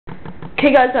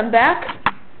Okay guys, I'm back.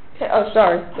 Okay, oh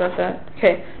sorry about that.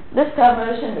 Okay, this time I'm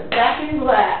going to send it back in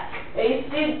black.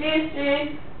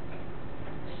 AC/DC.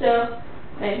 So,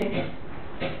 amazing.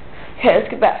 Okay, let's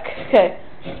get back. Okay,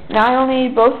 now I'll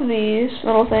need both of these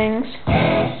little things.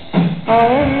 Okay,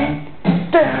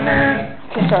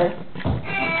 sorry.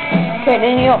 Okay,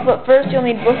 then but first you'll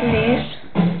need both of these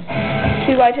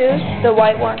 2x2s, the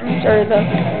white ones, or the.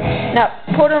 Now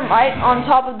put them right on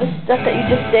top of the stuff that you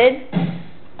just did,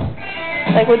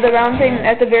 like with the round thing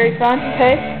at the very front.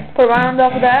 Okay, put it right on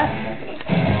top of that.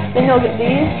 Then you'll get these,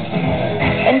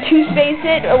 and space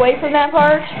it away from that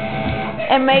part,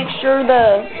 and make sure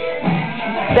the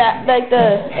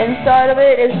inside of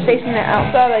it is facing the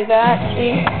outside like that.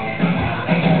 See?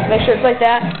 Make sure it's like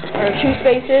that, or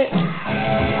space it.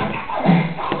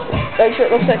 Make sure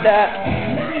it looks like that.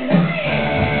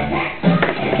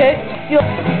 Okay, you'll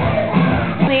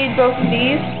need both of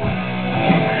these.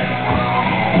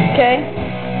 Okay,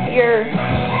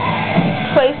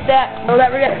 place that.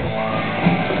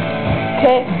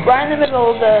 Okay, right in the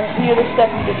middle of near the step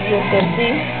that you just did.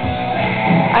 See?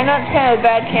 I know it's kind of a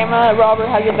bad camera. Robert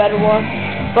has a better one,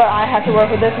 but I have to work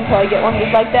with this until I get one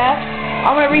just like that.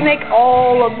 I'm gonna remake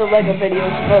all of the Lego videos,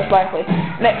 most likely.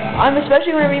 I'm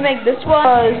especially gonna remake this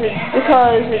one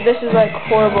because this is like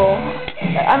horrible.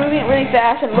 I'm moving it really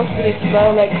fast and it looks really slow.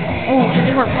 Like, ooh, it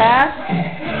just went past.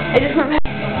 It just went past.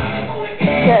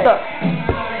 Okay. So,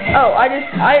 oh, I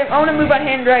want to move my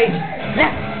hand right now.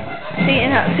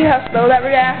 See how slow that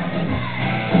reacts.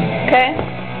 Okay.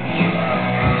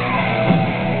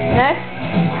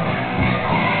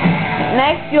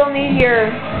 Next, you'll need your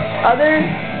other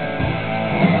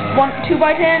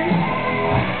 2x10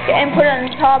 and put it on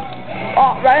top,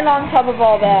 right on top of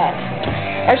all that.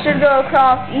 It should go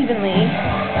across evenly,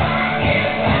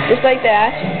 just like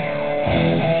that.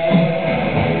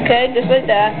 Okay, just like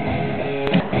that.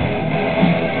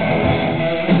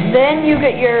 Then you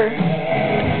get your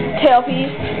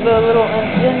tailpiece, the little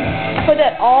engine. Put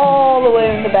that all the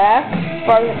way in the back, as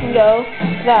far as it can go.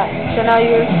 So now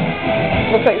you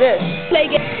looks like this.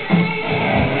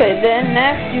 Okay, then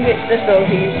next you get this little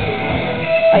piece.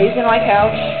 I use it on my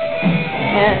couch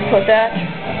and put that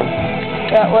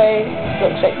way.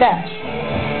 Looks like that,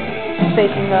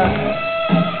 facing the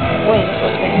wings.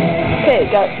 Okay,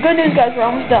 good news, guys. We're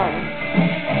almost done.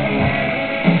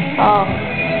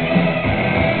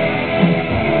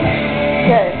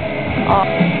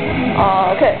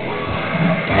 Okay.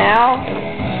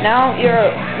 Now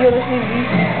you'll just need these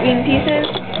wing pieces.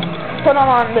 Put them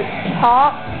on the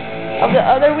top of the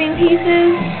other wing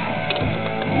pieces,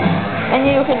 and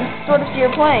you can sort of see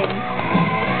your plane.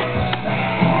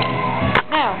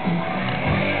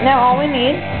 Now all we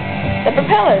need is the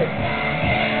propeller.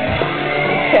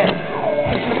 Okay,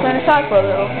 I'm just going to aside for a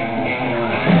little.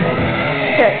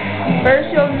 Okay,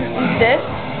 first you'll need this,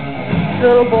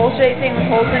 the little bowl-shaped thing with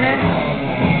holes in it.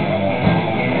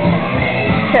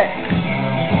 Okay,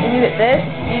 then you get this,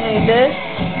 you need this,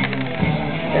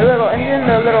 the little engine,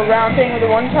 the little round thing with the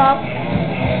one top,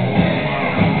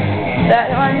 that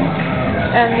one,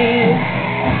 and the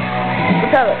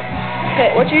propeller. Okay,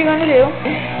 what you're going to do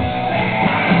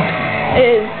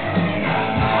is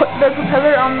put the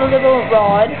propeller on the little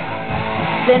rod,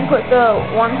 then put the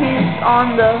one piece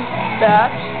on the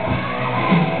back.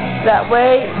 That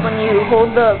way, when you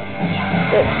hold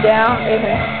it down, it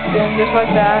can spin just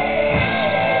like that.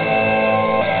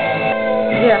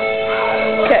 Yeah.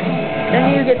 Okay.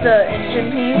 Then you get the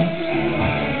engine piece.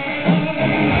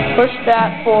 Push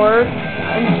that forward,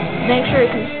 and make sure it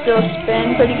can still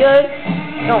spin pretty good.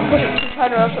 Don't push it too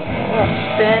tight or else it won't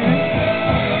spin.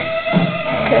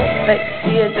 Okay, like,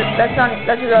 see, that's about a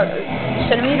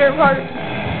centimeter apart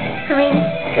for me.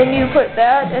 Then you put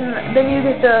that, and then you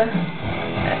get the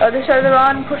other side of the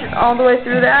rod and push it all the way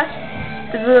through that,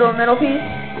 to the little middle piece.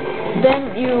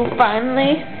 Then you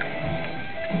finally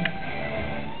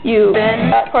spin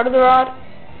that part of the rod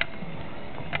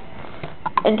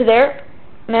into there,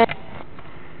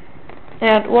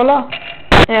 and voila,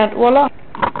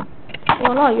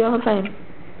 you have a plane.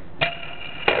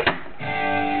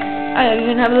 I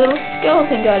even have a little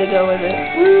skeleton guy to go with it.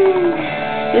 Woo!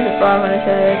 This is far when I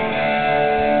said.